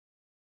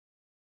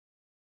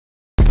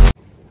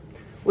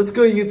What's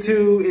good,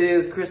 YouTube? It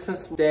is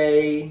Christmas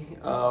Day.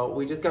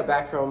 We just got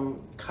back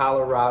from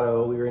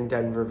Colorado. We were in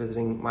Denver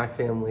visiting my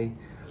family.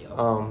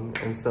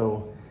 And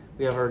so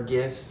we have our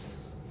gifts.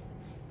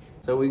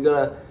 So we're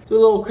gonna do a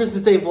little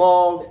Christmas Day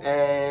vlog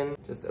and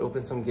just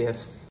open some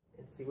gifts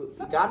and see what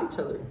we got each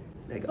other.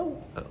 There you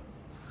go. Oh.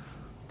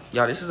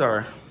 Y'all, this is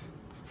our,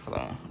 hold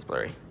on, it's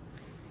blurry.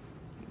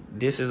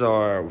 This is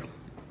our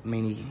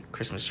mini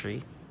Christmas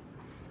tree.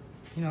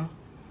 You know.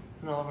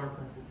 And all of our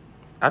presents.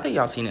 I think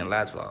y'all seen it in the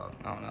last vlog.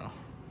 I don't know.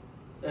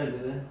 Oh,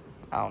 did they?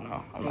 I don't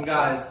know. I'm and not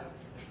guys,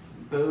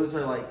 those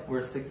are like,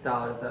 were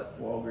 $6 at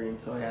Walgreens,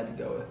 so I had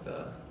to go with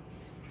the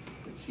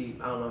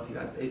cheap. I don't know if you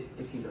guys,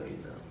 if you know, you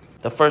know.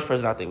 The first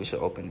present I think we should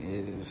open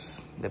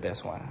is the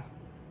best one.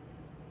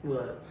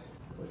 What?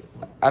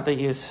 I think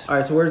it's. All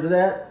right, so where's it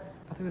at?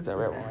 I think it's that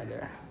red one right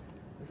there.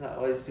 That's what I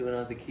always do when I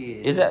was a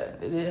kid. Is that?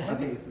 I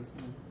think it's this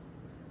one.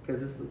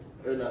 Because this is,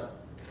 or no.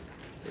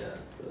 Yeah,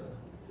 it's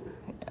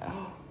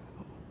Yeah.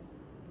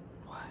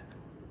 What?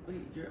 Wait,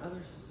 your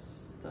other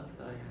stuff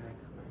that I had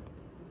coming.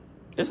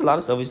 There's a lot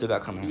of stuff we still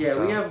got coming. Yeah,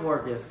 so. we have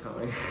more gifts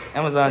coming.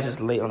 Amazon's just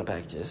late on the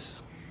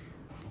packages.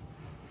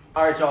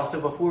 All right, y'all. So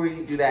before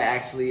we do that,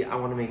 actually, I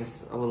want to make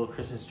us a little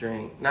Christmas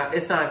drink. Now,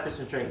 it's not a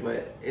Christmas drink,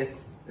 but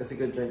it's a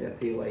good drink that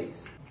Theo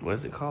likes. What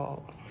is it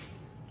called?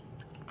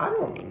 I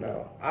don't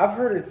know. I've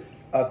heard it's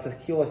a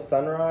tequila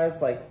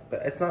sunrise, like,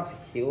 but it's not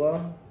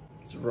tequila.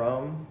 It's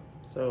rum.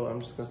 So I'm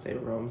just gonna say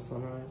rum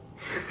sunrise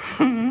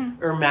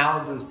or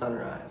Malibu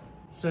sunrise.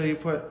 So you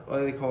put, what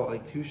do they call it?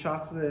 Like 2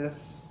 shots of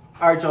this.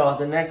 All right, y'all.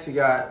 The next we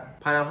got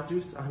pineapple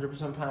juice,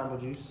 100% pineapple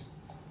juice.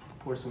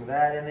 Pour some of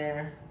that in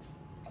there.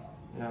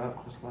 Yeah,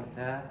 just like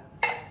that.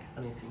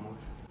 I need some more.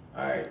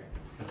 All right,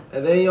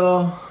 and then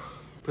y'all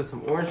put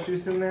some orange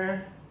juice in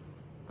there.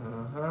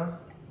 Well,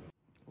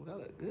 that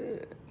look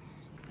good.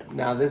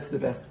 Now this is the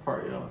best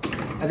part, y'all.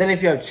 And then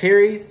if you have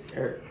cherries,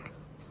 or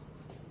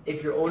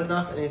if you're old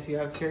enough, and if you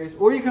have cherries,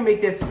 or you can make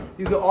this.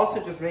 You could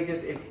also just make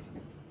this if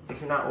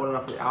you're not old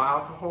enough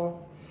without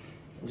alcohol,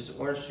 and just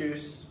orange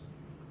juice,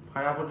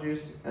 pineapple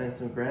juice, and then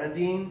some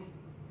grenadine.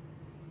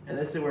 And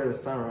this is where the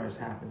sunrise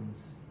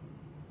happens.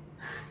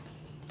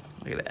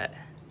 Look at that.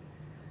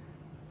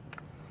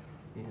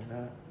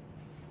 Yeah.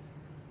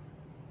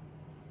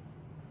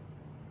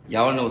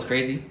 Y'all wanna know what's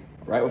crazy?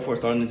 Right before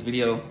starting this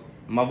video,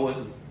 my voice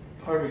was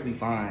perfectly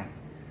fine.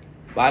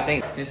 But I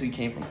think since we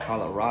came from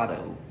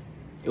Colorado,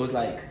 it was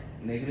like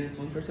negatives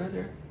when we first got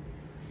there.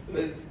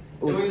 It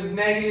was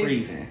negative,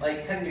 freezing.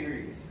 like 10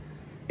 degrees.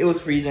 It was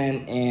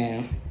freezing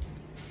and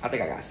I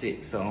think I got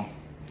sick. So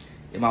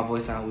if my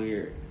voice sound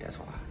weird, that's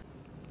why.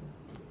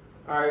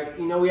 All right,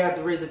 you know we have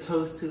to raise a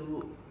toast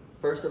to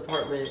first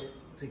apartment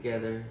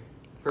together.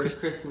 First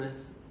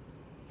Christmas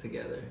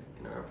together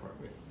in our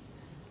apartment.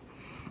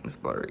 It's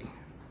blurry.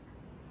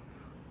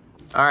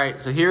 All right,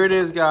 so here it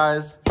is,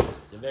 guys.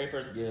 The very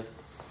first gift.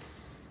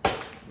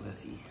 Let's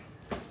see.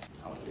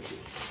 I want to get it.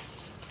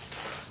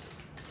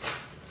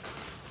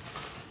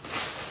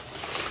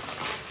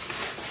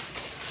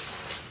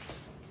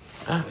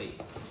 Wait, let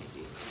me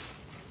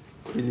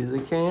see. It is a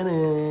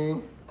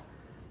cannon.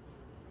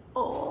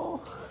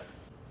 Oh.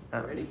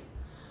 Not ready.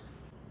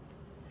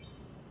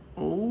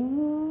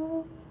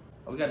 Ooh.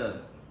 Oh, we got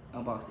to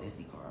unbox the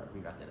SD card. We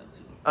got that up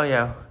too. Oh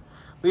yeah.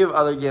 We have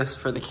other gifts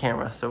for the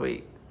camera, so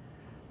wait.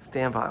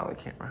 Stand by on the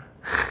camera.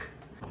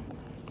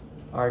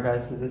 All right,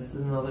 guys, so this is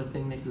another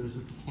thing that goes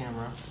with the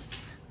camera.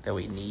 That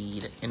we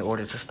need in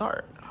order to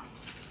start.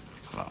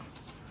 Hold on.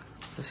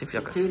 Let's see if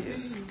y'all can see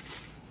this.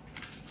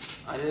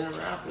 I didn't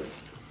wrap it.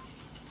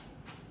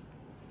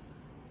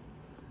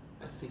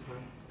 SD card.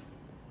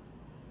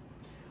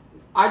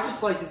 I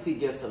just like to see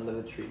gifts under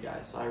the tree,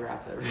 guys, so I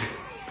wrapped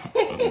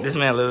everything. This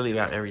man literally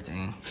wrapped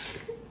everything.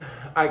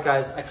 All right,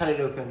 guys, I cut it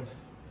open.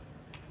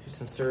 Do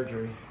some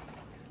surgery.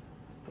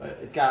 But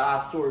it's got a lot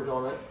of storage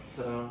on it,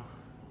 so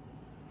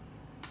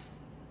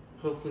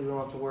hopefully we don't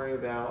have to worry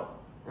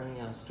about running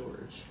out of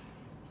storage.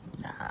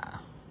 Nah.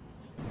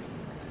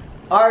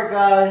 All right,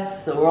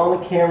 guys, so we're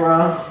on the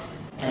camera,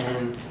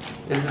 and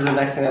this is the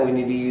next thing that we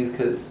need to use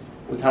because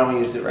we kind of want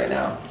to use it right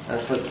now.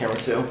 That's for the camera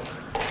too.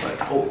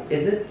 Like, oh,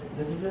 is it?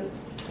 This is it?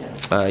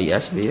 Yeah. Yeah,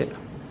 that should be it.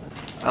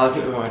 I'll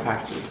get rid of my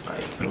packages. All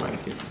right, put my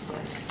gifts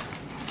nice.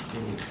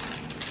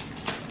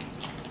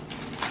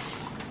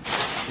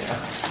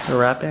 Yeah.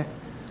 Wrap it.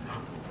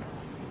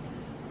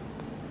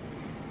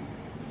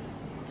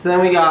 So then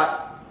we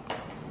got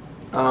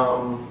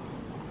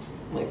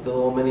like the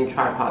little mini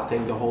tripod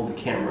thing to hold the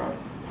camera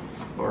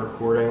or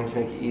recording to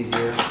make it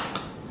easier.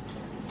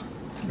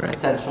 Right.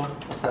 Essential.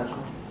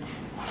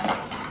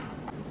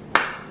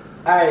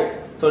 Alright,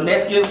 so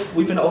next gift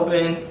we finna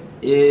open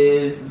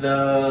is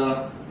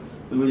the,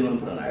 we really wanna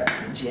put on our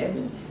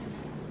jammies.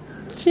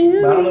 But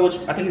I don't know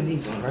which, I think it's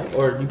these ones, right?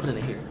 Or you put it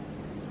in here.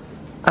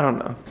 I don't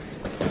know.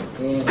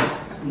 And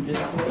scoop this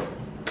out.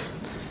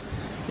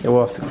 Yeah,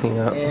 we'll have to clean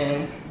up.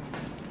 And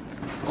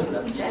open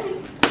up the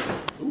jammies.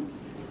 Oops.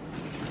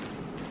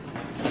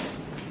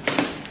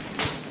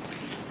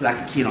 Like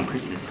a kid on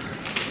Christmas.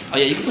 Oh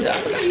yeah, you can put that.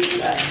 You can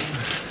put that.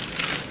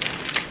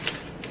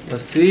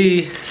 Let's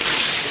see.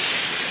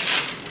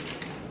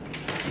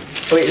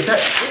 Wait, is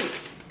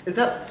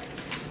that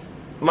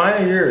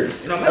mine or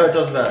yours? No, oh, it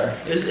doesn't matter.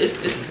 It's the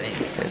same.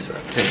 Same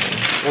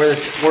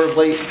thing. We're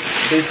like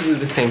basically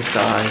the same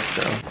size,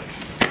 so.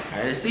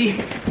 Alright, let's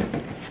see.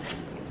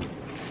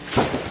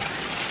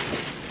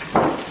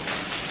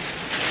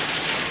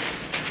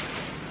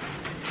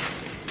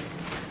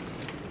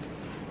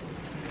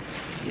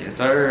 Yes,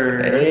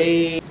 sir.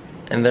 Hey.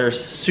 And they're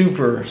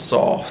super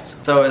soft.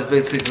 So it's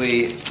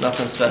basically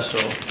nothing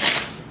special.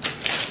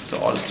 So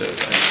I'll just do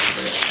it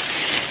right.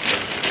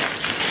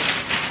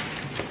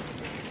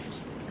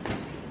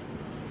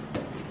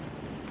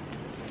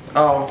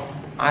 Oh,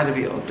 I had to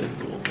be all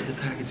difficult with the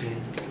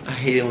packaging. I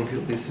hate it when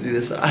people used to do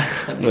this, but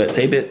What,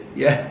 tape it?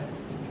 yeah.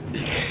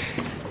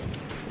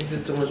 It's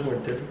just so much more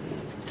difficult.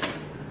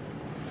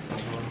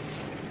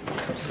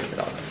 Let's take it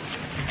off.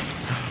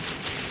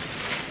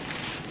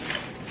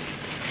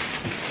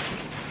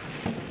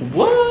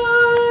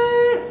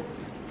 What?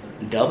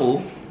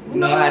 Double.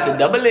 No, I have to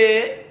double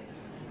it.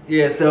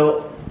 Yeah,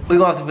 so we're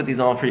gonna have to put these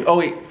on for you. Oh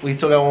wait, we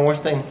still got one more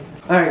thing.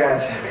 All right,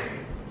 guys,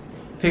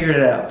 figured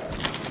it out.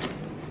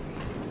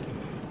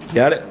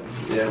 Got it?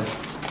 Yeah.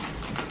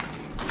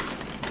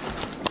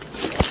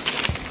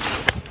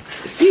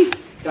 See?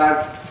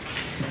 Guys,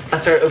 I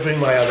started opening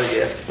my other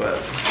gift, but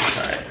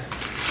all right.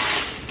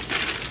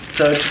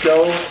 So to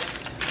go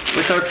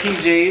with our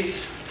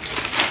PJs,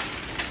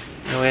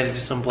 you know, we had to do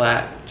some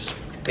black, just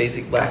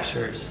basic black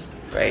shirts,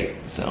 right?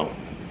 So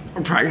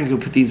we're probably gonna go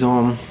put these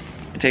on.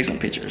 Take some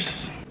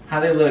pictures. How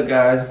they look,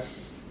 guys?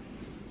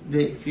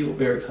 They feel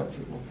very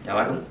comfortable. Y'all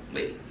like them?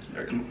 Wait,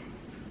 there, come on.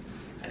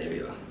 Ah, there we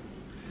go.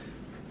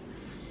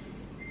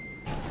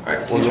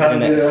 Alright, so We'll we're go trying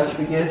to do next.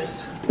 the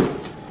gifts.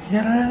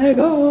 Yeah, there you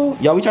go.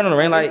 Y'all, we turn on the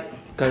ring light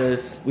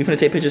because we finna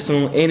take pictures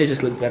soon and it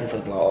just looks better for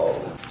the vlog.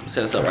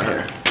 Set us up right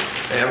here.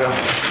 Yeah, I'm gonna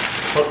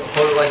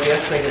hold it like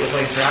this, make it look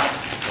like it's wrapped.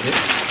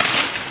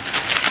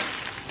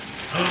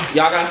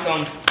 Y'all got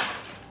some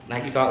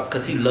Nike socks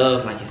because he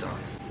loves Nike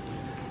socks.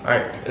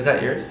 Alright, is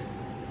that yours?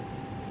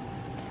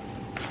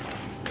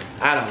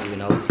 I don't even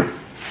know.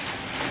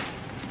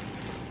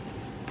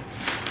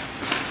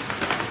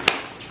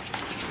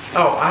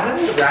 Oh, I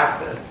didn't even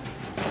wrap this.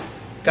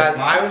 Guys,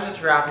 Mine? I was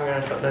just wrapping it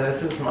or something. No,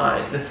 this is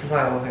mine. This is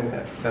my little thing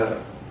that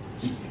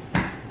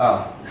Oh.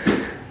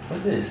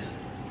 What's this?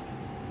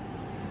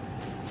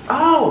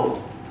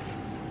 Oh!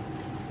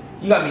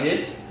 You got me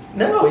this?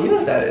 No, you know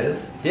what that is.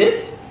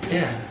 This?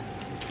 Yeah.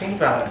 Think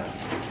about it.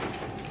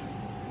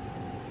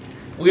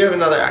 We have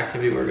another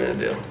activity we're gonna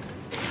do.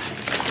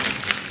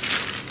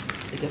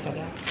 Is it upside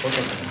down? Or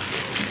upside down?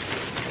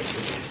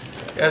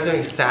 You guys are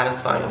doing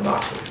satisfying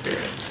unboxing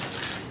experience.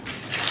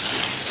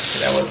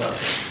 That was not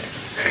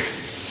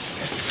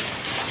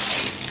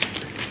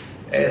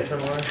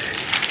ASMR.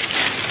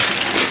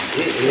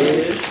 It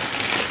is.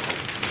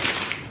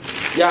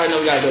 Y'all know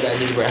we gotta build that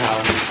gingerbread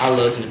house. I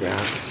love gingerbread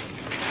houses.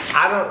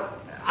 I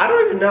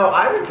don't even know.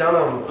 I haven't done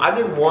them. I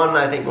did one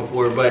I think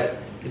before, but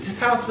is this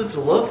how it's supposed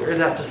to look, or is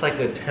that just like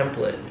a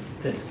template?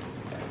 This.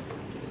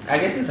 I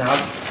guess it's how.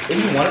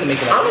 If you wanted to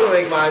make it I'm like gonna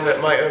make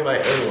my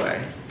own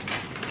way.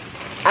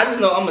 I just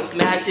know I'm gonna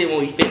smash it when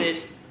we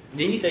finish.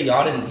 Didn't you say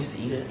y'all didn't used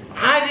to eat it?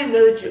 I didn't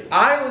know that you.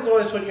 I was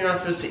always told you're not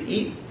supposed to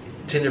eat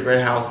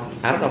gingerbread houses.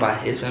 I don't know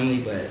about his family,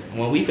 but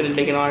when we finished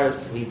making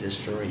ours, we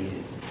destroyed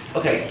it.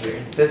 Okay,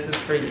 here. This is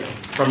for you.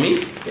 From me?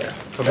 Yeah.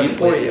 From That's you?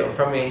 for you.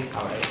 From me.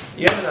 Alright.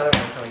 You have another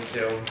one coming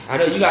too. I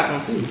know you got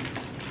some too.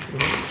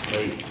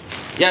 Wait.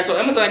 Yeah, so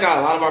Amazon got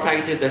a lot of our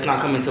packages that's not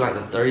coming until like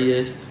the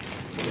 30th.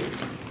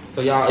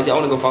 So y'all, if y'all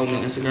wanna go follow me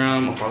on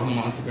Instagram or follow him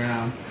on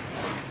Instagram,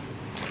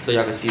 so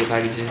y'all can see the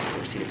packages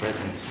or see the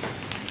presents,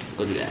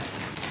 go do that.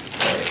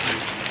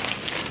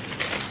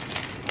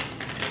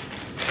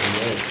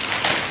 Yes.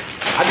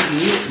 I be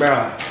need, bro.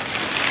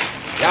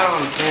 Y'all don't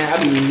understand. I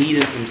be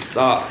needing some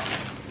socks.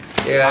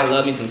 Yeah. I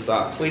love me some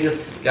socks. We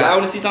just Y'all got.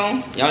 wanna see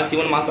something? Y'all wanna see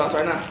one of my socks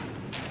right now?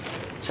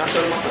 Should I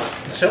show them my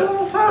socks? Show them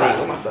what's hot. Wait,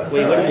 what my socks?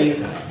 Wait, what the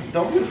biggest one?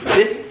 Don't be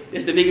afraid.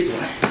 This the biggest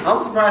one.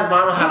 I'm surprised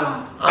mine don't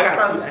have. I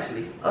got two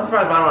actually. I'm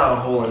surprised mine don't have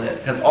a hole in it,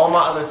 because all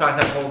my other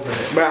socks have holes in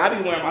it. Bro, I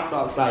be wearing my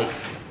socks like,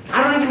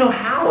 I don't even know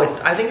how.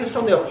 I think it's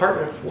from the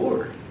apartment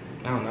floor.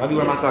 I don't know. I be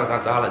wearing my socks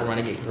outside like run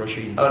and get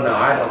groceries. Oh no,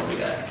 I don't do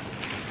that.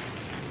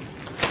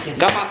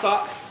 Got my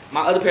socks.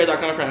 My other pairs are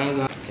coming from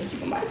Amazon. Thank you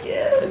for my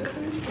gift.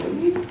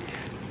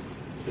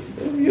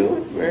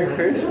 Merry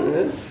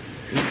Christmas.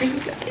 Merry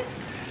Christmas, guys.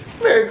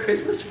 Merry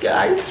Christmas,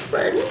 guys,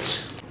 friends.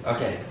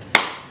 Okay.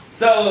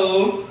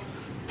 So,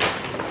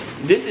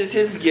 this is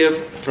his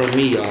gift from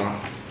me, y'all.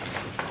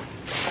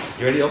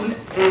 You ready to open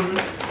it? Mm-hmm.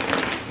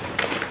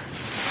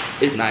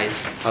 It's nice.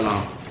 Hold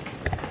on.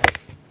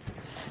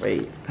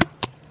 Wait.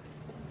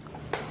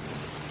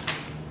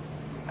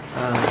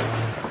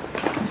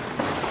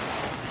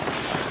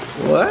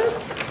 What?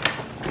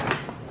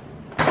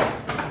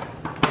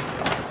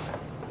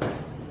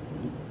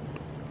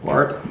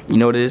 Mark? You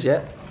know what it is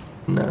yet?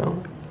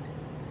 No.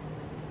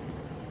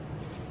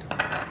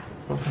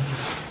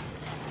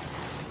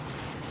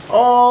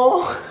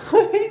 Oh,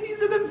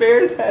 these are the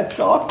bears that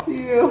talk to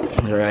you.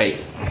 Right.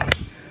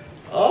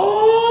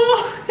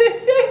 Oh,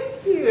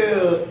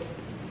 cute.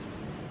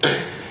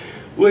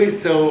 Wait,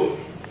 so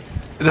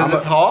does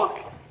it talk?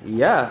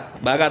 Yeah,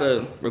 but I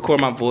gotta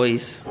record my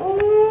voice.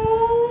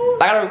 I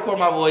gotta record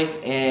my voice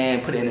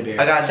and put it in the bear.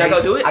 Should I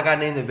go do it? I gotta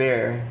name the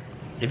bear.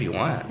 If you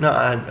want. No,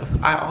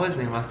 I always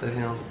name my stuffed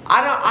animals.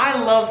 I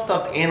love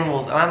stuffed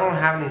animals, and I don't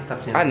have any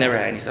stuffed animals. I never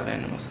had any stuffed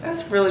animals.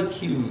 That's really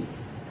cute.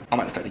 I'm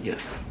about to start a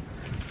gift.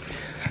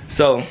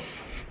 So,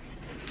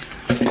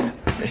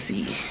 let's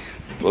see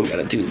what we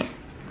gotta do.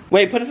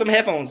 Wait, put in some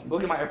headphones. Go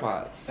get my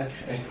AirPods.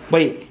 Okay.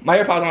 Wait, my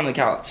AirPods are on the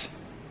couch.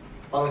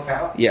 On the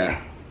couch?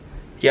 Yeah.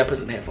 Yeah, put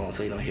some headphones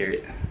so you don't hear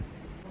it.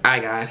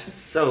 Alright guys,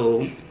 so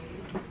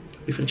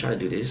we're gonna try to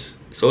do this.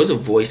 So it's a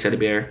voice teddy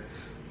bear.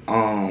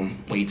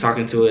 When you're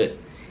talking to it,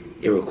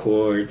 it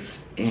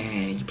records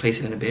and you place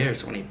it in the bear,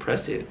 so when you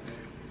press it,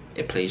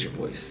 it plays your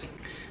voice.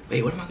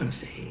 Wait, what am I gonna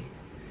say?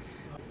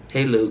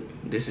 Hey Luke,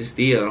 this is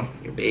Theo,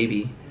 your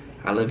baby.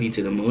 I love you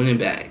to the moon and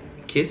back.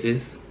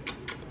 Kisses.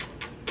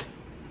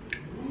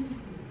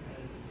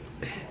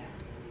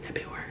 That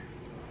bit work.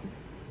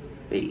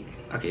 Wait,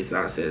 okay, so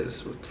now it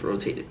says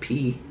rotate the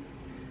P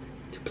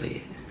to play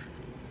it.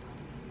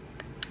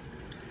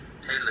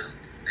 Hey Luke,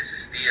 this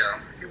is Theo,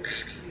 your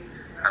baby.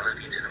 I love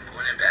you to the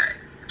moon and back.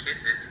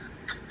 Kisses.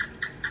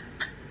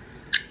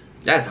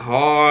 That's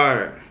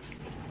hard.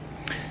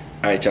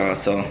 All right, y'all,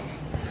 so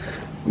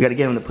we gotta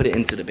get him to put it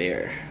into the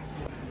bear.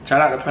 Try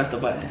not to press the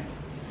button.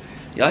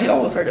 Y'all, he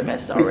almost heard the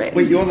message already.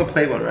 Wait, you on the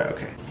play one, right?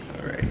 Okay.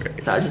 All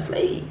right. So I just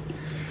played.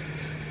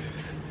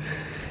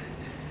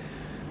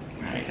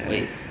 All right,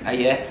 wait, not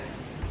yet.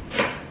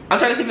 I'm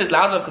trying to see if it's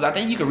loud enough because I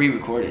think you can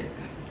re-record it.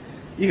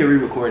 You can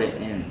re-record it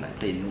and like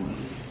play new ones.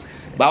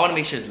 But I want to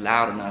make sure it's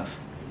loud enough.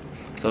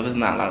 So if it's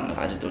not loud enough,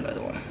 I just do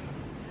another one.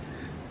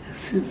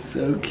 This is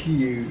so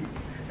cute.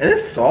 And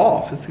it's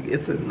soft.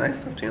 It's a nice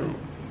stuffed animal.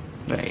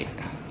 Right.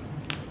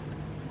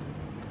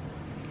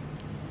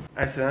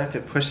 Alright, so then I have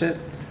to push it?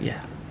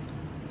 Yeah.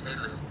 Hey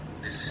Luke,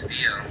 this is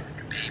Theo,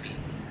 your baby.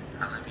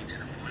 I love you to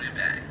the moon and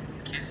back.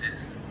 Kisses.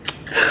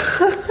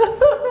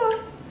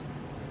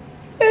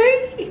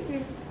 Hey.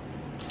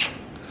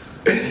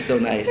 It's so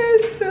nice.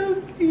 It's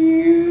so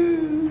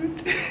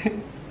cute.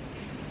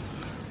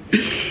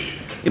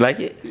 You like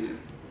it?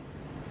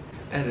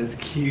 That is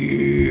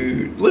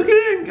cute. Look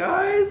at him,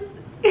 guys.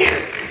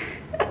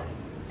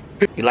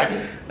 You like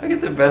it? I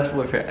get the best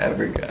boyfriend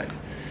ever, guys.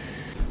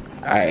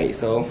 Alright,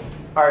 so.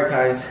 Alright,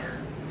 guys.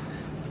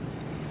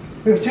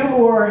 We have two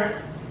more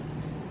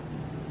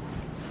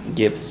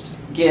Gifts.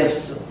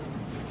 gifts.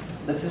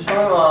 This is for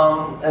my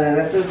mom, and then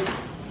this is,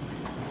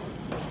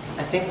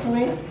 I think, for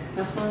me.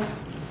 This one.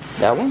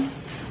 That one?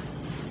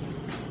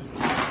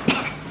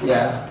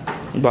 Yeah.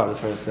 You bought this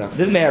for yourself.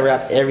 This man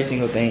wrapped every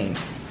single thing.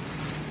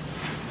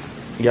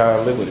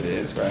 Y'all look what it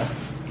is, bro.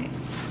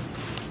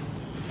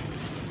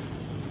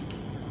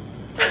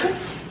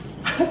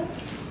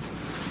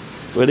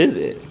 What is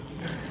it?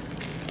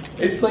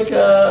 It's like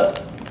a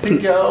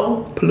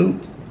to-go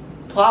Ploop.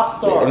 plop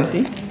star. Let me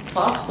see.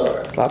 Plop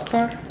star. Plop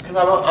star? Because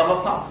I'm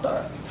a pop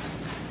star.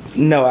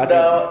 No, I don't.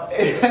 No,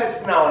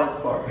 that's not what it's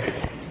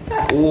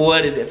for.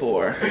 What is it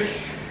for?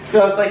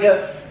 No, it's like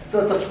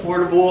so it's a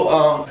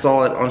portable,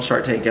 saw it on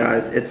Shark Tank,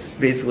 guys. It's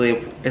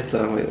basically, it's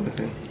a, wait, let me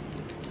see.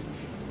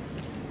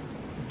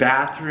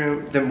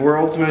 Bathroom, the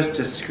world's most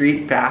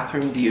discreet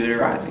bathroom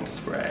deodorizing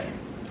spray.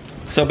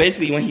 So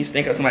basically when he's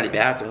thinking of somebody's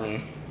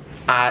bathroom,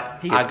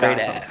 he's great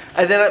at.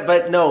 And then,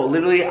 but no,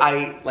 literally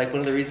like one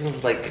of the reasons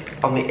was like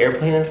on the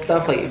airplane and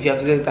stuff, like if you have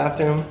to go to the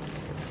bathroom,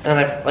 and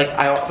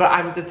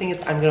the thing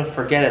is I'm gonna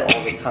forget it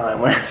all the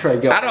time whenever I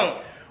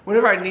go.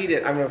 Whenever I need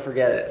it, I'm gonna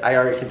forget it. I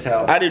already can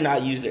tell. I do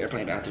not use the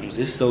airplane bathrooms.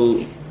 It's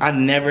so,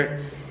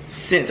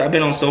 since I've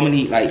been on so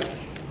many, like,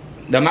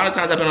 the amount of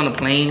times I've been on the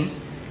planes,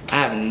 I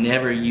have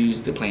never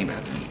used the plane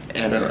bathroom,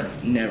 ever.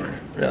 Never.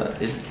 Really?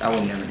 I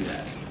would never do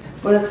that.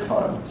 But it's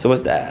fun. So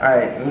what's that? All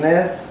right, and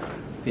this,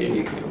 here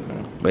you can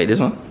open it. Wait,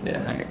 this one? Yeah.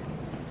 All right.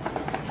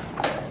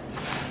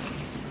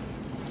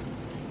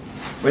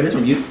 Wait, this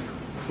from you?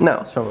 No,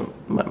 it's from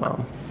my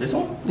mom. This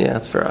one? Yeah,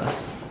 it's for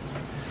us.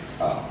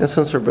 Oh. This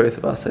one's for both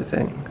of us, I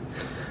think.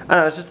 I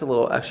don't know, it's just a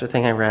little extra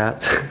thing I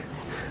wrapped.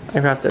 I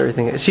wrapped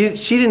everything. She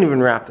didn't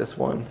even wrap this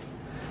one.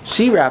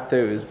 She wrapped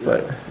those,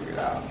 but Figure it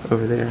out.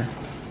 over there.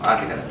 I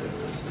think I did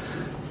this.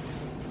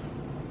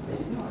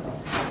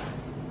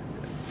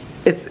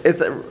 Let's see. It's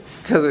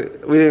because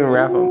we didn't even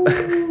wrap them.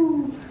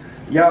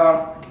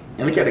 Y'all,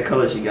 and look at the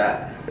color she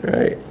got.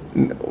 Right.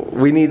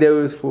 We need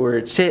those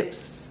for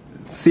chips,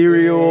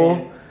 cereal.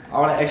 And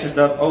all that extra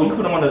stuff. Oh, you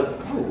put them on the.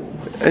 Oh.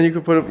 And you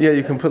can put them, yeah,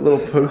 you can put little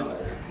posts.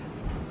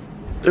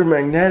 They're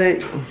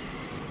magnetic.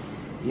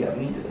 Yeah,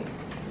 we need to.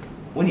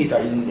 We need to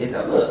start using this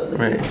ASAP. Look.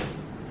 Right.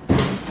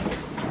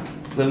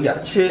 Look, we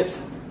got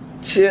chips,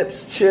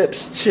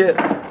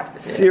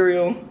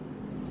 cereal,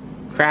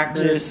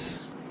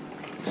 crackers.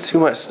 It's too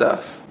much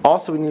stuff.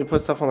 Also, we need to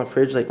put stuff on the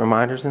fridge, like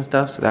reminders and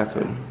stuff, so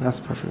that's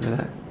perfect for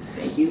that.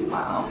 Thank you,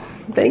 Mom.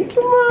 Thank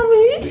you,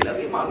 Mommy. We love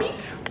you, Mommy.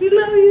 We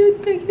love you,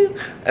 thank you.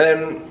 And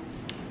then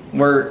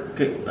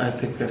I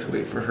think we have to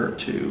wait for her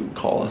to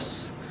call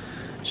us.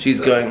 She's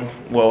going,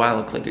 whoa, I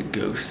look like a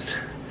ghost.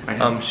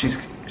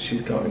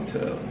 She's going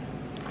to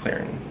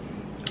clearing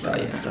stuff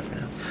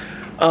right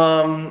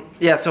now.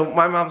 Yeah, so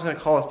my mom's gonna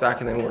call us back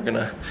and then we're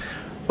gonna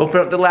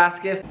open up the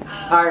last gift.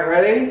 All right,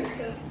 ready?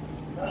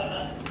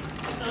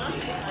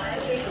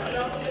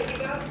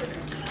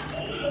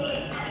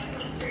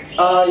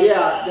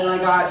 Yeah, then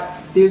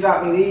Dude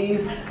got me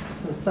these,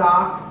 some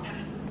socks.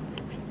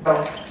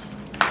 Oh.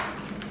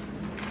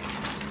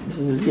 This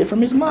is a gift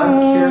from his mom.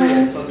 I'm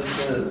curious what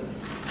this is.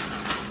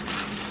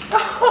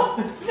 Oh,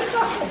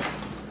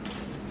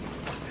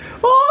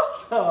 no.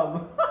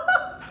 Awesome.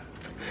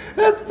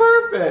 That's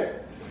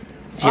perfect.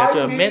 She got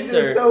you a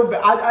mincer. So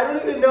bad. I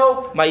don't even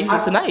know. Might use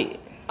it tonight.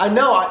 I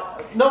know.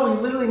 No, we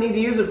literally need to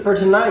use it for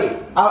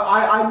tonight.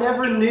 I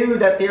never knew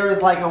that there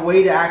was like a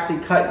way to actually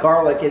cut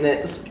garlic in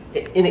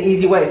an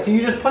easy way. So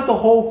you just put the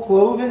whole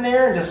clove in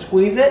there and just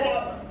squeeze it?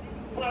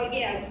 Well,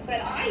 yeah,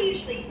 but I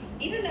usually,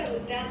 even though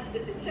it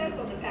says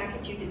on the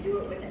package you can do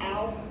it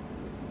without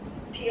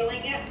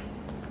peeling it.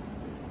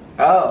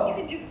 Oh. You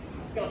can do,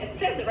 it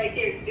says it right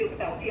there, you can do it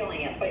without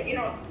peeling it, but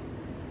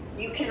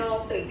you can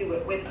also do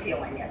it with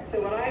peeling it. So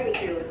what I would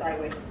do is I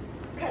would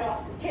cut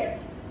off the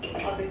tips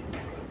of the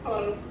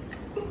clove,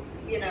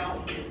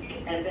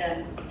 and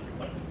then,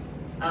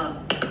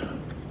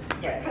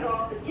 cut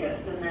off the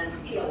tips and then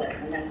peel it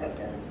and then put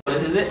it.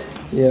 This is it?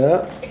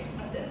 Yeah.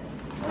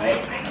 Right.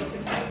 I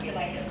hope you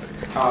like it.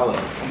 Oh,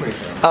 I'm pretty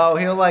sure. Oh,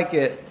 he'll like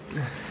it.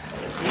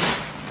 Let's see.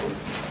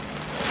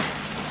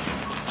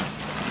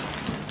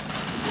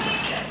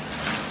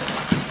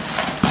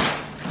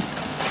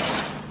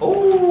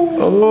 Oh.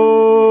 Oh.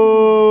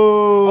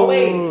 Oh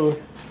wait.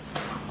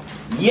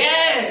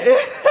 Yes.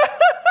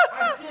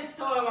 I just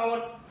told him I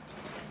want.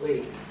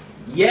 Wait.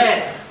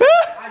 Yes.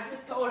 I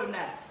just told him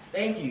that.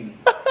 Thank you.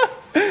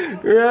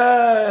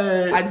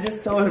 Right. I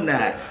just told him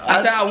that.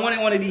 I said I wanted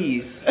one of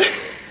these.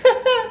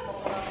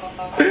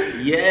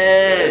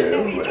 Yes.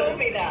 So he told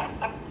me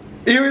that.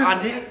 He was,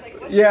 I did.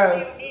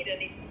 yes. You need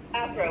any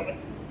bathrobe.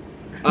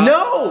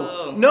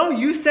 No,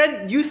 you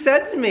said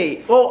to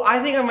me. Well,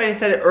 I think I might have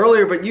said it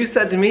earlier, but you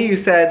said to me, you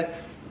said,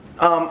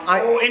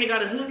 Oh, and he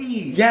got a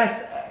hoodie.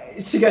 yes,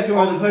 she got you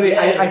one with the hoodie.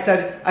 Yes.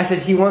 I said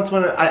he wants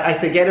one. I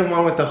said get him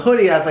one with the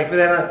hoodie. I was like, but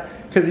then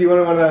because you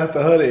wanted one with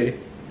the hoodie.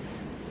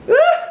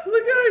 Ah,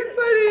 look how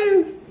excited he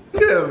is.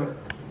 Look at him.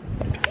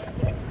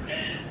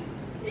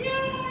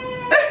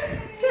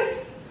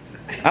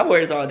 I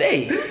wear this all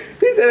day.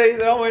 He said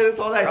I'll wear this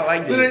all day. I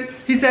like this.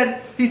 He said,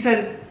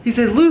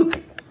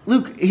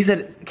 Luke, he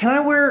said, can I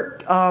wear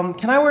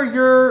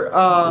your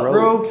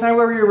robe? Can I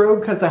wear your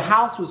robe? Because the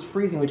house was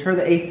freezing. We turned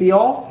the AC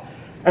off,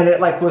 and it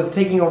like was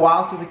taking a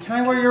while. So he was like, can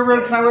I wear your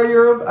robe? Can I wear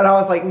your robe? And I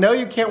was like, no,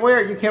 you can't wear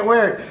it. You can't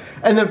wear it.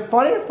 And the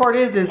funniest part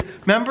is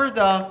remember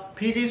the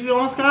PJs we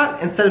almost got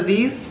instead of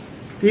these?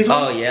 These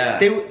ones? Oh yeah.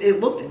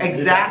 It looked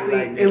exactly.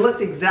 Like it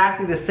looked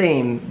exactly the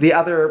same. The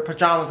other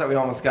pajamas that we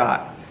almost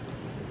got.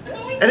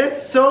 And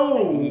it's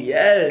so,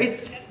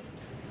 yes.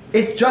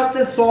 It's just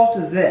as soft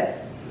as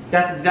this.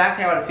 That's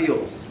exactly how it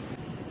feels.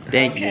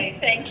 Thank you. Okay,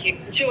 thank you.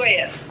 Enjoy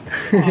it.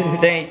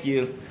 Thank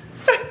you.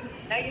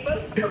 Now you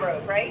both have a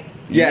robe, right?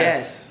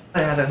 Yes. I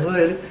had a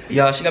hood.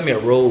 Y'all, she got me a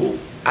robe.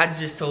 I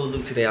just told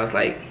Luke today, I was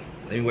like,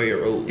 let me wear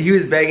your robe. He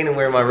was begging to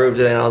wear my robe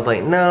today, and I was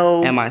like,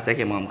 no. And my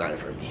second mom got it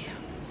for me.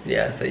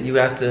 Yeah, so you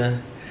have to,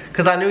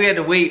 because I knew we had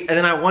to wait, and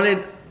then I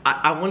wanted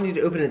you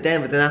to open it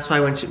then, but then that's why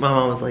when my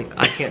mom was like,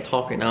 I can't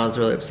talk right now, I was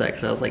really upset,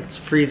 because I was like, it's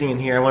freezing in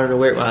here. I wanted to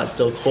wear it while it's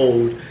still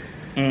cold.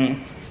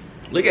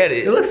 Look at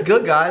it. It looks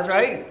good, guys,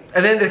 right?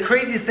 And then the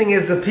craziest thing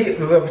is the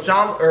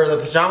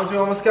pajamas we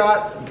almost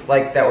got,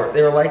 like they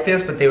were like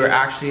this, but they were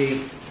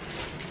actually,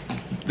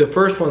 the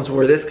first ones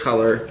were this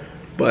color,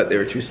 but they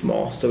were too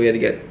small, so we had to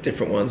get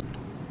different ones.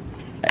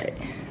 Hey,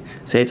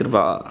 say it to the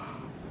vlog.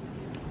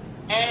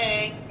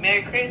 Hey,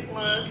 Merry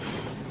Christmas.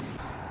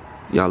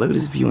 Y'all, look at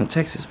this view in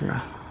Texas, bro.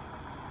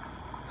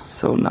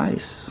 So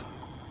nice.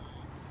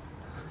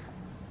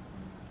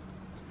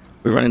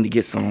 We're running to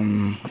get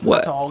some,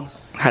 what?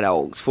 Dogs. Hot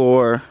dogs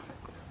for...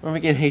 We're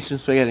making Haitian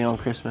spaghetti on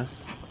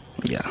Christmas.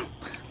 Yeah.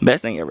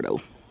 Best thing ever,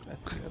 though.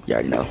 You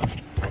already know.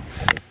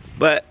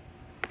 But,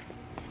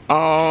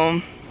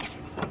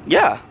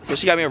 yeah. So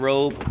she got me a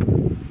robe.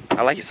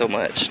 I like it so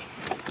much.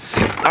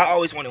 I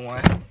always wanted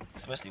one,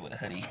 especially with a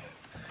hoodie.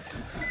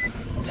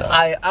 So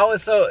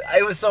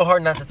it was so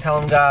hard not to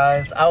tell him,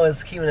 guys. I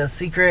was keeping it a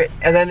secret,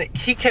 and then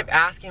he kept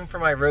asking for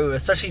my robe,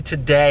 especially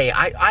today.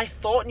 I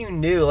thought you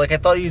knew, like I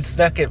thought you'd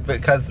snuck it,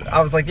 because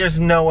I was like, there's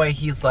no way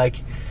he's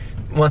like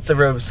wants the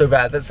robe so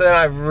bad. So then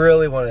I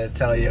really wanted to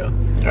tell you.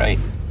 Right.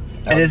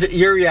 And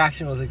your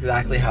reaction was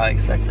exactly how I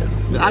expected.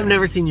 I've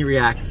never seen you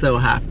react so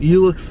happy.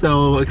 You look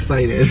so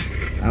excited.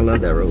 I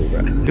love that robe, bro.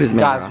 Look at this man,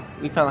 Guys,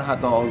 bro. we found the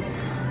hot dogs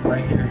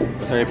right here.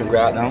 Let's hurry up and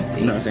grab now.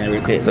 You know what I'm saying,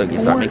 real quick, so we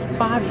can start making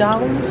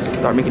 $5?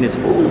 start making this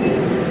food.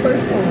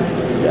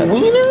 Yeah.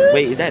 Wieners?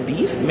 Wait, is that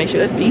beef? Make sure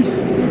that's beef.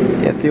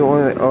 Yeah, the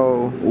only,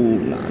 oh. Ooh,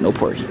 nah, no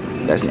pork.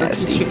 That's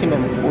nasty. Chicken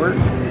and pork.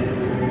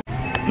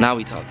 Now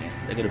we talking.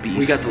 Look at the beef.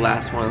 We got the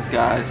last ones,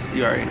 guys.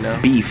 You already know.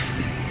 beef.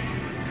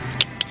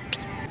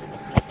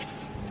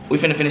 we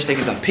finna finish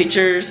taking some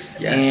pictures.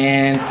 Yes.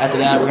 And after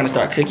that, we're gonna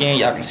start cooking.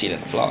 Y'all can see it in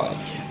the vlog.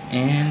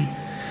 And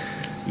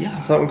yeah.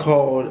 Something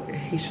called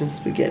Haitian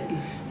spaghetti.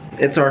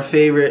 It's our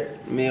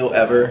favorite meal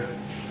ever.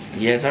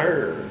 Yes,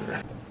 sir.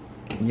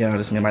 Yeah,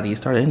 this man about to get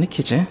started in the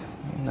kitchen.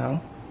 You know.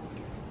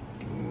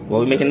 What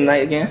we making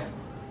tonight again?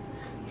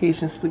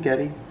 Haitian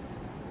spaghetti.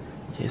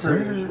 Yes,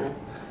 Per sir. usual.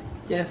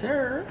 Yes,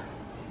 sir.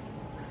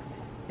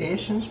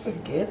 Haitian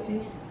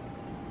spaghetti.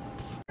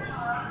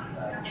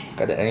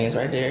 Got the onions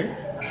right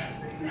there.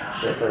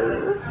 Yes,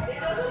 sir.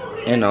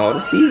 And all the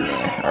seasoning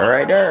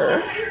right there.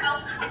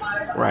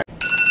 Right.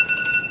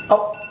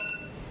 Oh.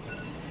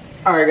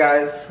 Alright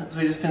guys, so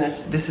we just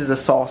finished. This is the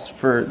sauce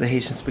for the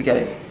Haitian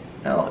spaghetti.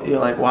 Now you're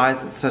like, why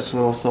is it such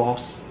little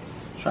sauce?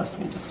 Trust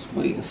me, just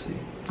wait and see.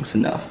 It's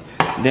enough.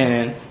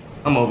 Then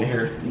I'm over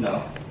here, you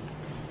know,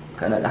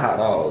 cutting up the hot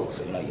dogs.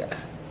 So you know you gotta.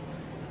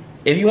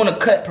 If you want to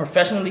cut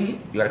professionally,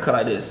 you gotta cut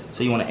like this.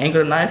 So you want to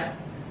angle the knife,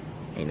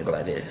 and you go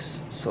like this.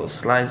 So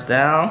slice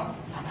down,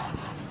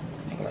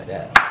 angle like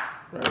that.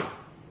 Right.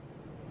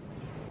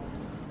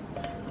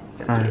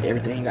 Gotta get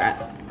everything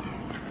got.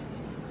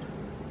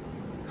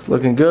 It's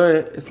looking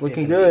good. It's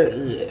looking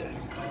good.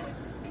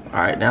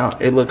 Alright, now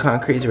it look kind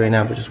of crazy right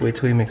now, but just wait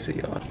till we mix it,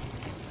 y'all.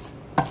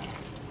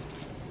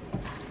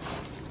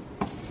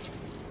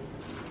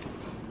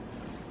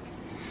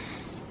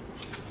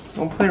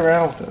 Don't play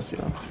around with this,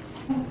 y'all.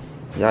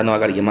 Y'all know I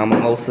gotta get my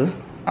mimosa.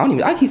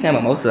 I keep saying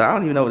mimosa. I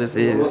don't even know what this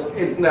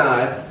is.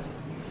 Nah, it's.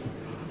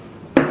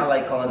 I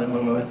like calling it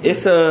mimosa.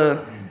 It's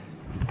a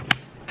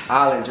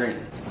island drink.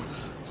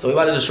 So we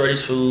about to destroy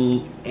this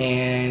food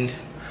and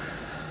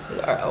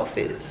our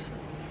outfits.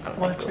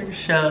 Watch your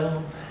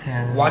show.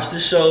 Watch the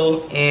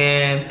show,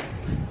 and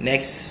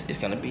next is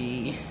gonna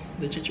be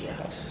the gingerbread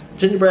house.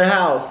 Gingerbread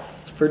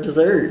house for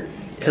dessert.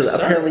 Because Yes,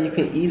 sir. apparently you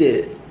can eat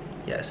it.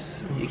 Yes,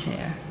 you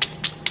can.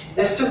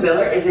 Mr.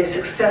 Miller is a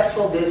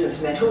successful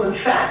businessman who, in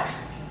fact,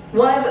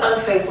 was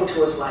unfaithful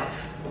to his wife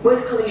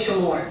with Kalisha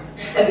Moore.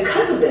 And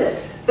because of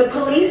this, the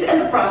police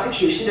and the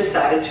prosecution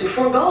decided to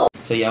forego.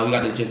 So yeah, we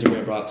got the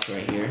gingerbread box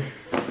right here.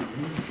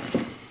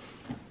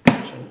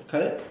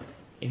 Cut it?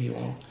 If you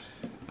want,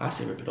 I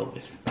say rip it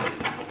open.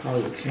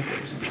 Probably a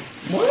temper or something.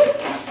 What?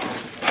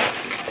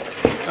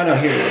 Oh no,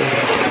 here it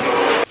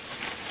is.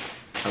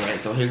 All right,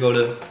 so here go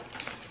the.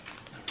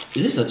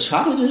 Is this a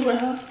chocolate gingerbread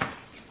house?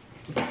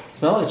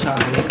 Smell the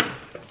chocolate.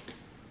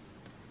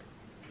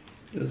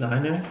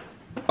 Designer.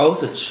 Oh,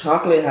 it's a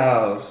chocolate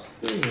house.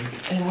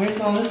 And where's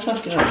all this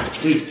stuff going?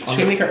 Wait, should On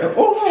we the- make our.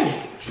 Oh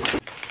no!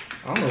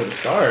 I don't know where to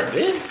start,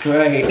 bitch.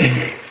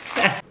 Right.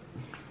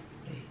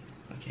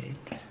 Okay.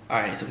 All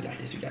right, so we got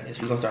this. We got this.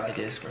 We're gonna start like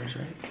this first,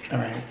 right?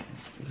 Alright.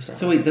 We can start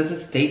So wait, does the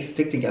steak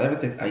stick together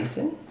with the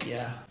icing?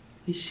 yeah.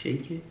 You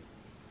shake it.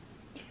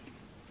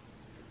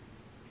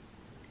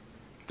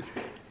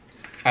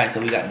 All right,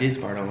 so we got this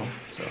part on.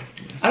 So.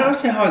 I don't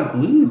understand how it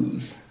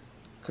glues.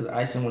 Cause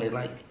icing when it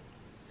like,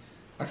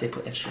 I say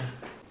put extra.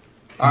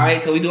 All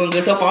right, so we doing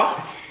good so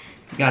far.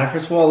 Gotta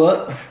first wall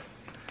up.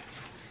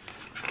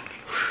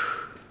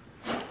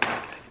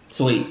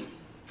 So wait,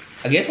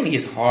 I guess when it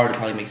gets hard, it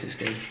probably makes it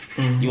stay.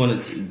 Mhm. You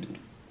want to?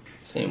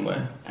 Same way.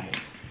 All right,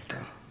 go.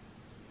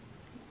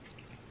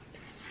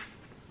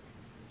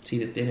 See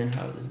the thinner,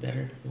 how it's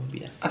better. It won't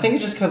be. I think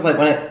it's just because like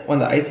when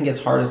the icing gets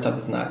hard and stuff,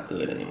 it's not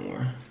good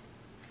anymore.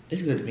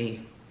 It's good to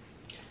me.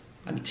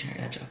 I be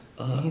tearing that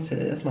up. He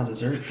said that's my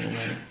dessert thing.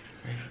 Like,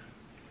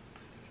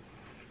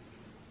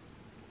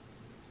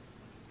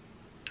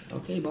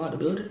 Okay, about to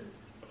build it.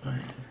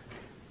 alright.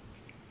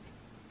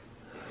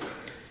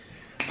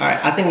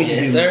 Alright, I think we should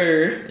Yes, do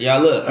sir. Y'all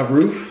look. a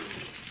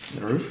roof.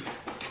 The roof.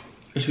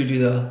 Or should we do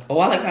the? Oh,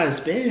 I like how it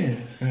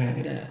spins. Alright.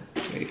 Look at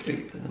that. Wait,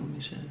 let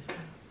me show you.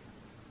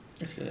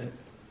 That's good.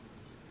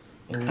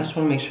 I just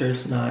want to make sure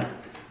it's not.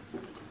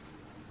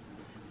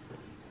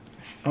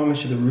 I want to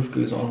make sure the roof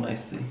goes on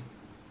nicely.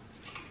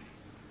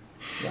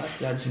 Y'all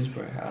see how this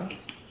gingerbread house?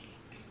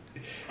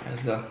 Alright,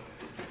 let's go.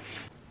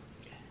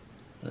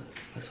 Look,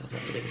 let's hold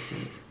that so they can see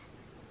it.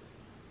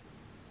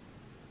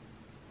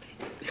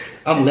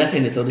 I'm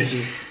left-handed, so this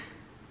is.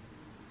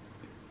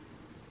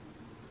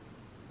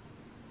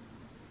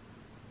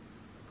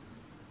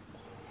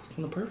 It's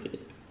kind of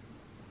perfect.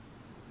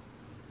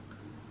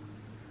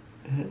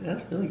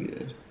 That's really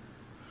good.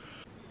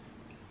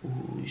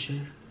 Ooh, you sure?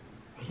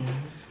 Yeah.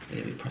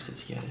 Yeah, we press it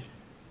together.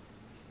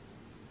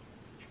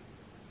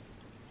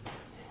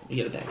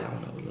 You gotta back that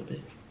one up a little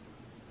bit.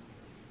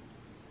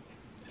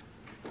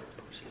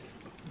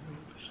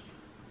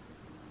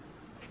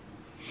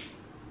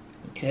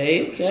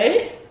 Okay,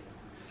 okay.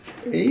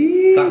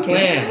 Hey, Stop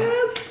playing.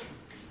 guys.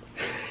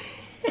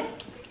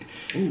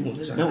 Ooh,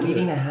 this No good.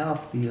 eating a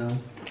house, Theo. Look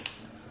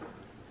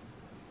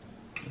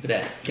at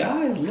that.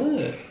 Guys,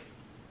 look.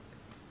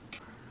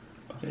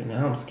 Okay,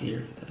 now I'm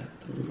scared for that.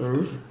 The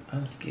roof?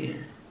 I'm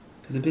scared.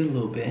 Because it'd be a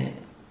little bent.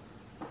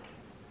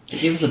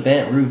 It was a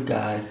bent roof,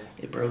 guys.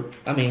 It broke.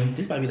 I mean,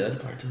 this might be the other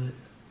part to it.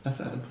 That's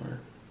the other part.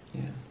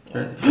 Yeah.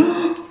 Right.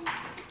 Right.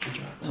 Good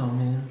job. Oh,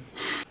 man.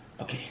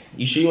 Okay,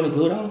 you sure you want to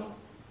glue it on?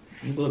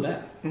 You glue it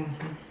back.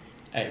 Mm-hmm.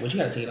 Hey, but you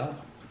gotta take it off.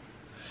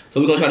 So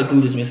we're gonna try to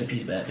glue this missing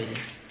piece back, baby.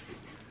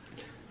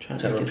 Trying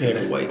to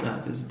repair the white,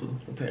 not visible.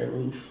 Repair the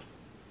roof.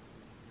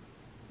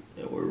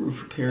 Yeah, we're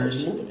roof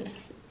repairs. Alright,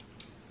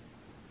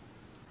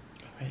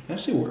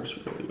 actually works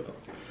really well.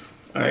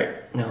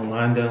 Alright, now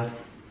line the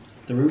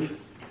roof.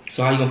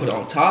 So how you gonna put it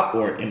on top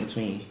or in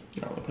between?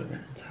 No, I'm gonna put it right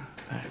on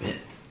top. Alright, bet.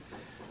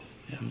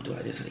 Yeah, I'm gonna do it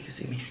like this so they can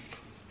see me.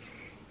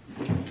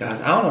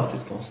 Guys, I don't know if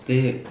this is gonna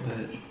stick,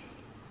 but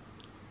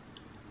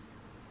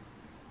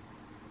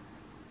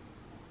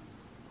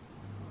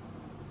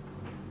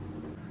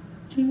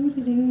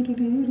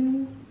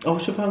oh,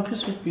 we should find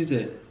Christmas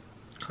music.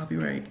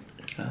 Copyright.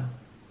 Oh.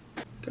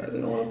 Guys, I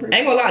don't want to break. I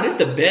ain't gonna lie, this is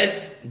the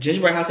best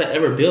gingerbread house I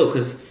ever built,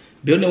 because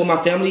building it with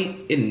my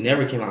family, it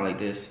never came out like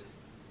this.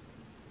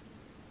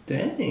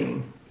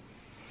 Dang.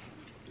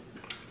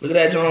 Look at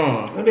that,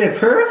 John. Look at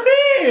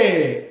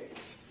perfect.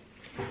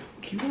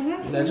 Keep on Look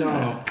at that,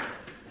 John.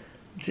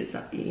 Just,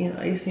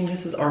 I think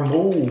this is our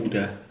mold.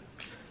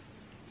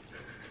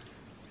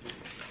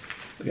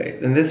 Okay,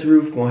 then this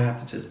roof gonna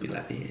have to just be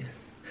like this.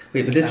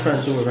 Wait, but this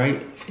front door,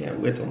 right? Yeah,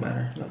 it don't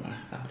matter. No,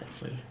 I'll put that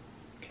for you.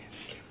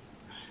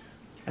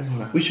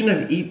 We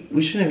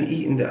shouldn't have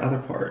eaten the other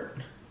part.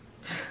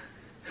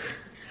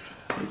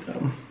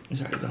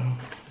 It's already gone.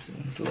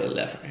 It's a little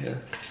left right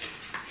here.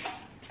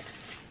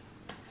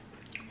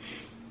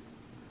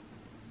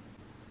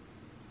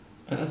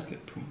 Oh, that's good.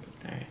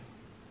 Alright.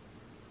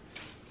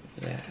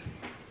 Look at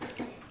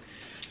that.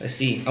 Let's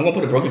see. I'm gonna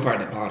put a broken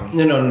part at the bottom.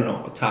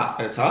 No. Top.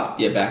 At the top?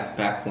 Yeah,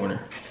 back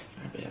corner.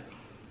 Alright, yeah.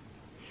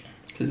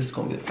 Because this is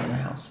gonna be the front of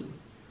the house. So you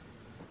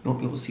won't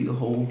be able to see the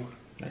hole.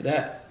 Like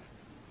that.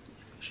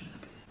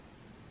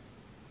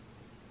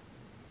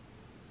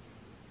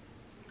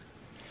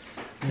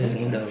 There's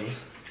windows.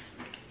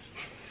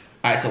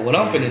 Alright, so what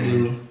I'm finna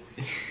do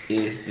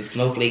is the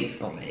snowflakes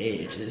on the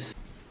edges.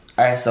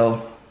 Alright,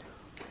 so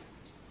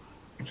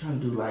I'm trying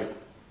to do like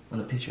on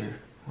the picture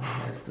where it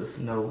has the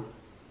snow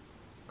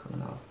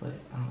coming off, but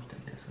I don't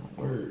think that's gonna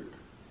work.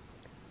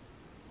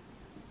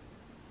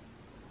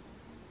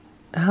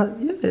 Yeah,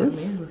 it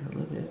is. I mean, a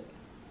little bit.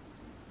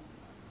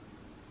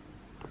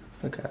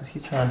 Look, guys,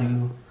 he's trying to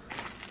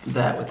do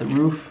that with the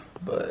roof,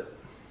 but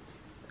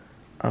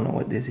I don't know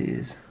what this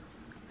is.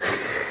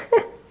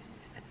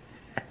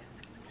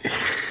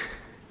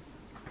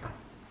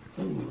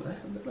 Ooh,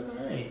 that's looking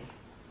alright.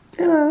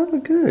 Yeah, no, that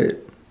look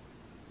good.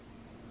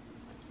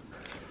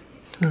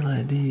 Something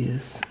like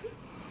this.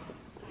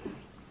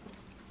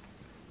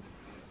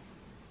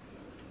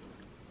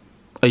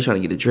 Are you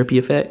trying to get a drippy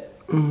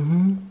effect?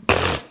 Mm-hmm.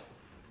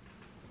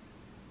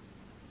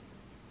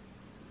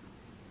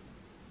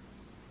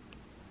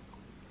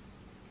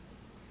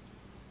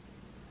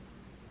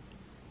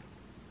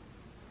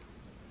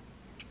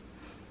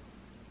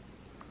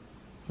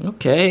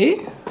 Okay.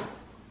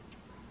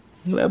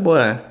 Look at that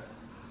boy.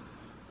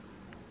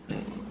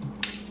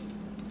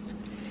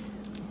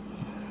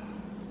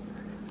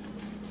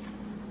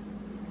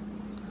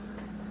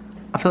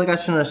 I feel like I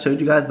shouldn't have showed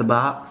you guys the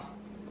box,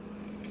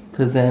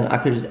 because then I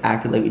could just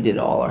acted like we did it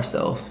all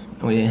ourselves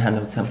and we didn't have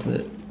no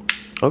template.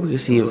 Or we could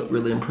see if Look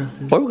really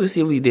impressive. Or we could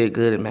see if we did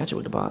good and match it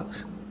with the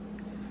box.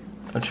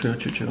 Oh, true.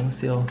 Let's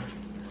see how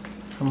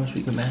much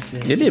we can match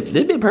it. It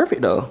did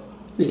perfect though.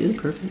 It is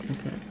perfect.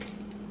 Okay.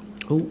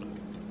 Oh.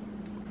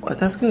 What?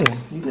 That's good.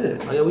 You did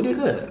it. Oh yeah, we did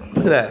good.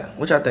 Look at that.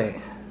 What y'all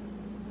think?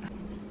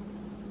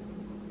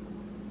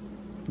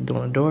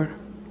 Doing a door?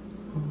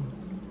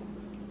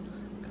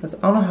 Cause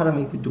I don't know how to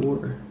make the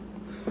door.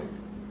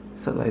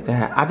 Something like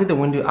that. I did the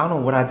window. I don't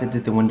know what I did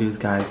to the windows,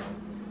 guys.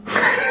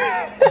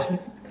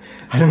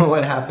 I don't know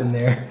what happened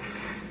there.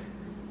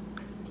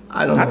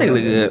 I don't know. I think it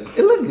looked good.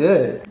 It looked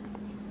good.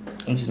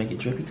 And just make it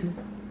drippy too.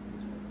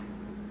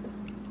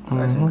 It's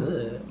nice and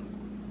good.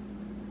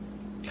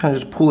 Kind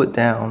of just pull it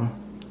down.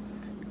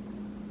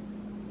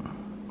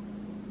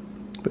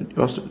 But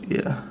you also,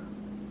 yeah.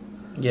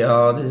 Yeah,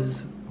 all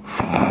this.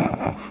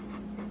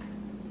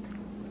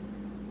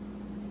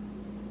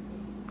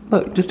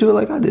 Look, just do it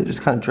like I did.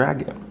 Just kind of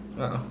drag it.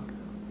 Oh.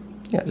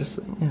 Yeah, just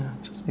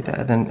like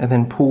that, and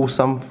then pull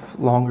some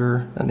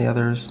longer than the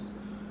others.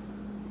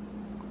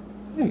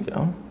 There you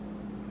go.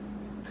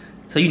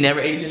 So you never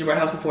ate gingerbread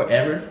house before,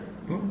 ever?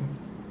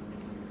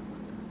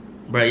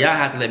 Bro, y'all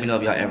have to let me know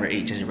if y'all ever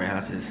ate gingerbread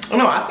houses. Oh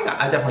no, I think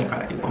I definitely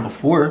probably ate one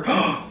before.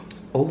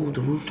 Oh,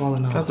 the roof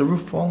falling off. How's the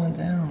roof falling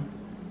down?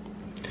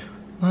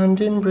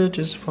 London Bridge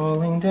is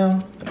falling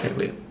down. Okay,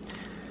 wait.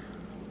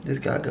 This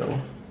gotta go.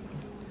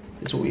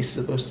 This is what we're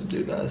supposed to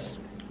do, guys.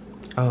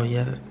 Oh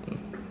yeah.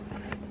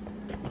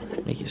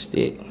 Make it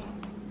stick.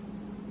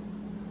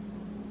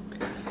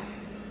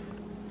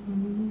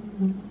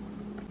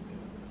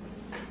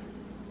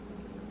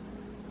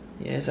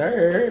 Yes,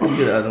 sir. Let me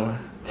do the other one.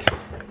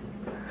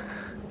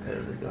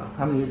 There we go.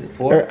 How many is it?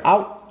 4?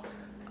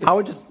 I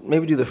would just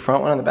maybe do the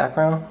front one in the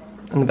background.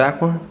 In the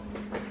back one?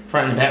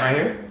 Front and back right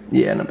here?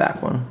 Yeah, in the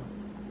back one.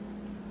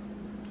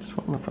 Just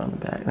one in the front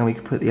and the back. Then we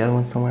could put the other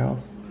one somewhere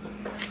else.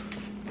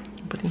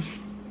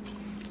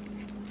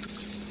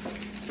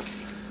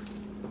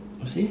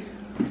 See?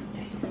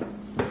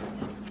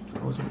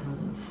 Those are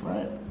in the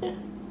front.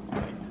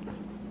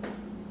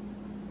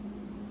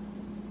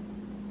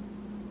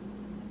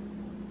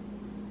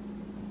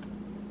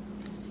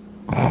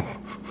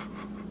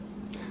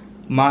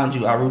 Mind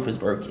you, our roof is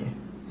broken.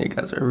 Hey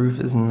guys, our roof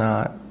is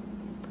not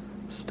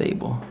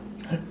stable.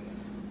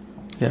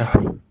 Yeah.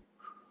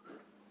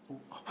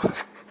 I'm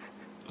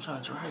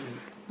trying to dry it.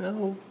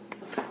 No.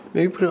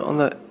 Maybe put it on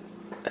the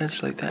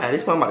edge like that. Alright,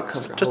 this one I'm about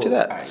to cover. Just do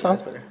that. Right, it's fine.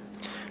 that's better.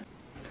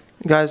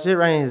 Guys, did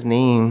writing his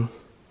name.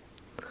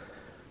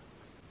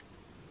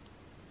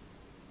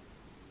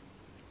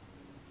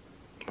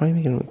 Why are you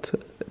making him a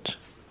touch?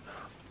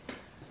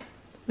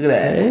 Look at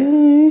that.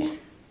 Hey.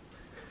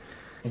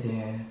 And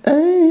then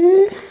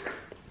Hey.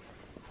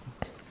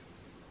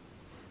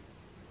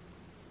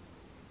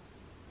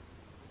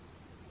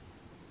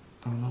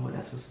 I don't know what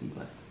that's supposed to be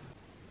like.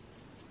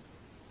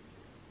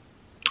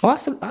 Oh,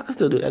 I can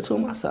still do that too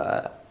on my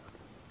side.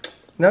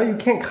 No, you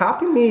can't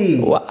copy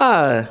me.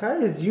 Why?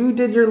 Guys, you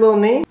did your little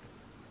name.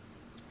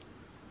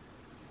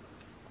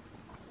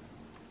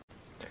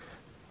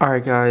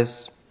 Alright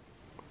guys.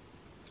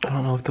 I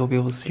don't know if they'll be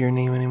able to see your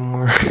name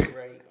anymore.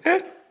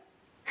 Right.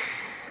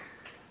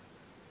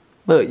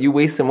 Look, you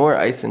wasted more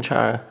ice than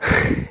trying.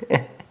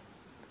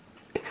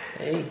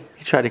 Hey.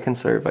 You tried to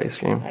conserve ice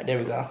cream. Alright, there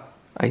we go.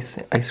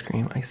 Icing.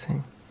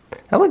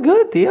 That look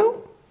good,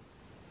 Theo.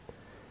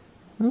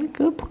 That look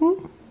good,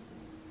 Pooh.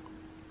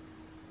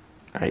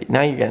 Alright,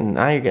 now you're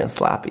getting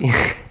sloppy.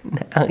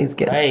 Now he's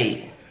getting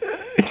Hey.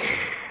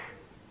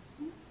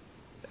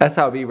 That's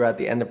how we were at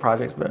the end of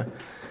projects, bro.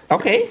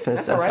 Okay,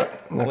 Finish that's that.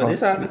 alright. Knock Well, on- this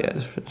side? Yeah,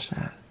 just finish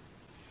that.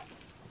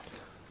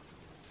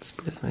 Just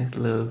put this nice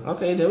little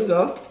Okay, there we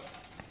go.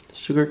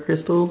 sugar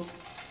crystals.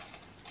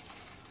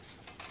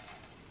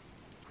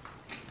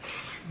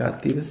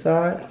 Got the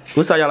side.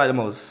 What side y'all like the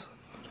most?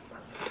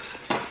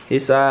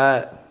 His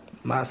side,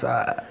 my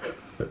side.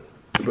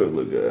 Both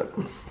look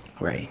good.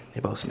 Right, they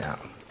both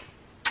snap.